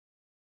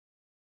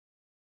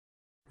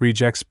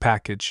Regex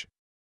Package.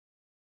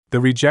 The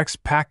Regex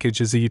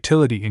Package is a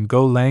utility in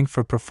Golang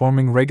for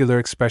performing regular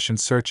expression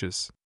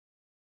searches.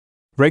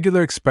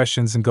 Regular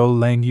expressions in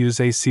Golang use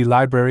a C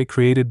library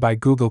created by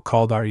Google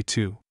called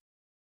RE2.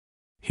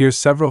 Here's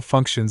several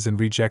functions in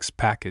Regex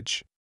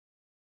Package.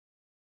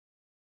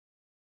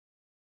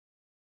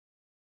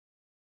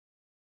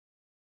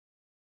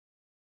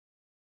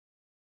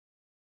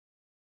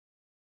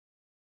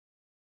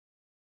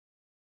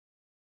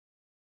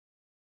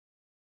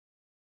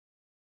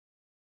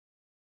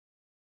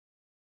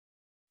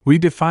 We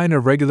define a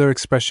regular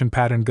expression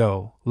pattern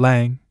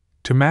Golang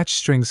to match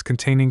strings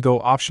containing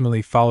Go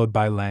optionally followed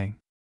by lang.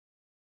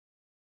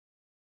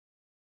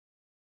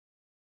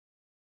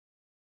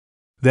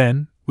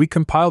 Then, we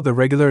compile the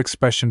regular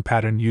expression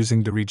pattern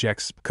using the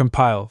regex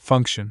compile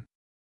function.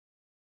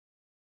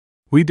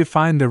 We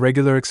define the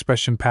regular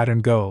expression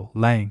pattern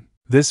Golang.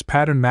 This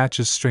pattern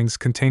matches strings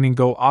containing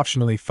Go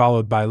optionally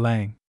followed by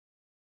lang.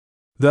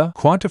 The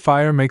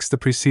quantifier makes the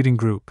preceding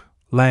group,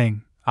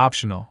 lang,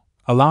 optional,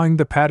 allowing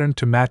the pattern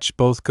to match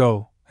both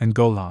Go and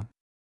Golang.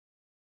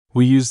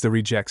 We use the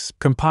regex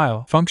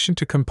compile function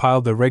to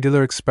compile the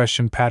regular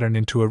expression pattern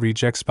into a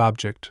regex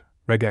object,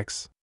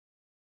 regex.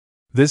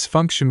 This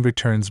function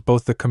returns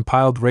both the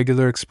compiled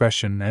regular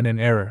expression and an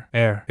error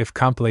if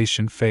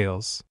compilation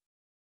fails.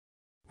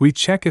 We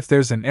check if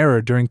there's an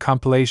error during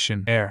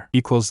compilation, error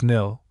equals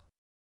nil.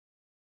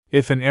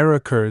 If an error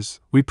occurs,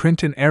 we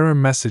print an error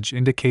message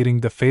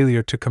indicating the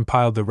failure to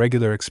compile the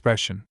regular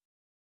expression.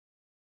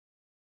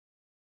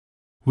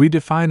 We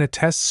define a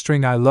test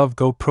string I love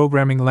Go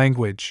programming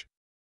language.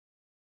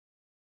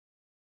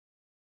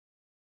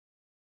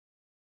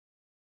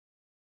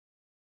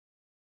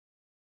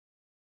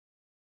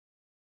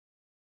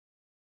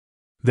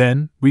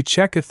 Then, we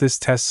check if this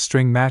test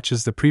string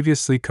matches the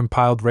previously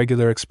compiled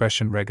regular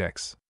expression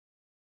regex.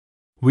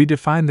 We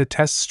define the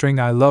test string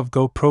I love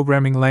Go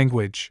programming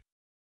language.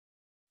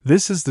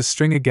 This is the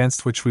string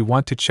against which we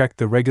want to check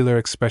the regular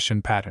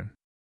expression pattern.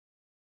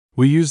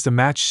 We use the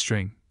match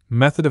string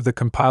method of the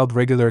compiled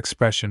regular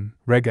expression,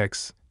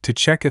 regex, to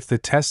check if the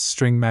test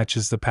string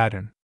matches the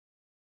pattern.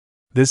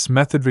 This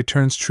method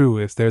returns true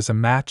if there's a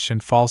match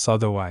and false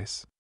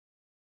otherwise.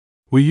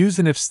 We use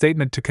an if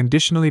statement to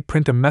conditionally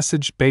print a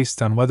message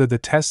based on whether the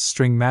test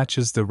string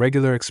matches the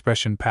regular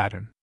expression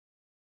pattern.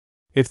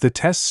 If the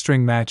test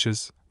string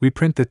matches, we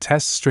print the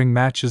test string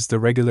matches the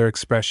regular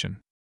expression.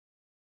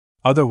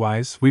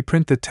 Otherwise, we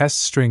print the test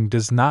string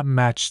does not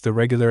match the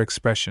regular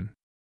expression.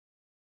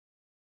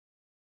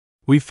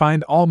 We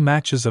find all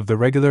matches of the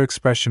regular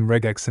expression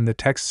regex in the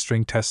text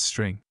string test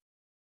string.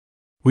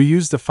 We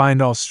use the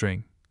findAll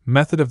string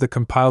method of the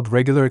compiled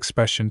regular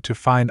expression to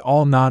find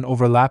all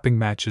non-overlapping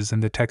matches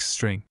in the text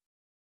string.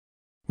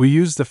 We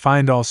use the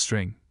findAll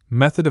string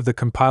method of the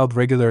compiled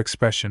regular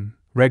expression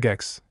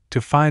regex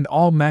to find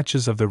all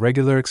matches of the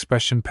regular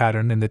expression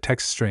pattern in the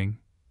text string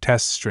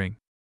test string.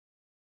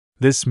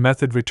 This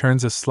method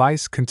returns a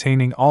slice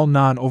containing all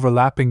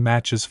non-overlapping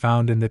matches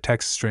found in the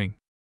text string.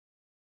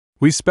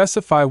 We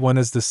specify 1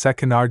 as the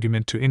second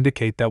argument to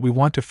indicate that we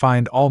want to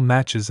find all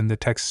matches in the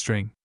text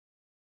string.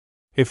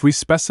 If we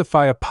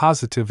specify a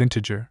positive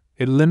integer,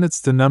 it limits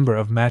the number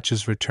of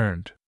matches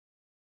returned.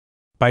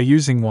 By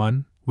using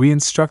 1, we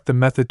instruct the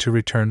method to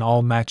return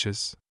all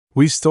matches.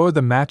 We store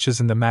the matches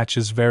in the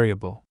matches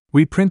variable.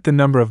 We print the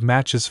number of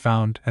matches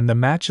found and the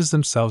matches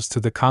themselves to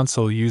the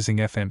console using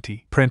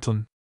fmt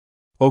println.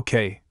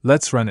 OK,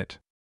 let's run it.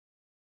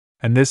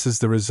 And this is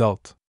the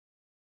result.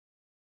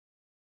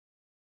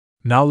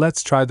 Now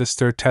let's try the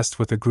stir test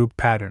with a group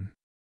pattern.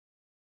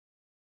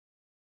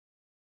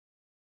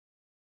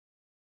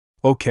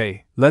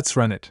 OK, let's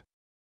run it.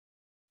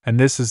 And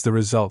this is the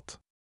result.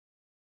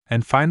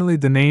 And finally,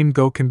 the name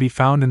Go can be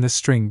found in the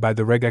string by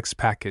the Regex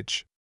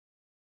package.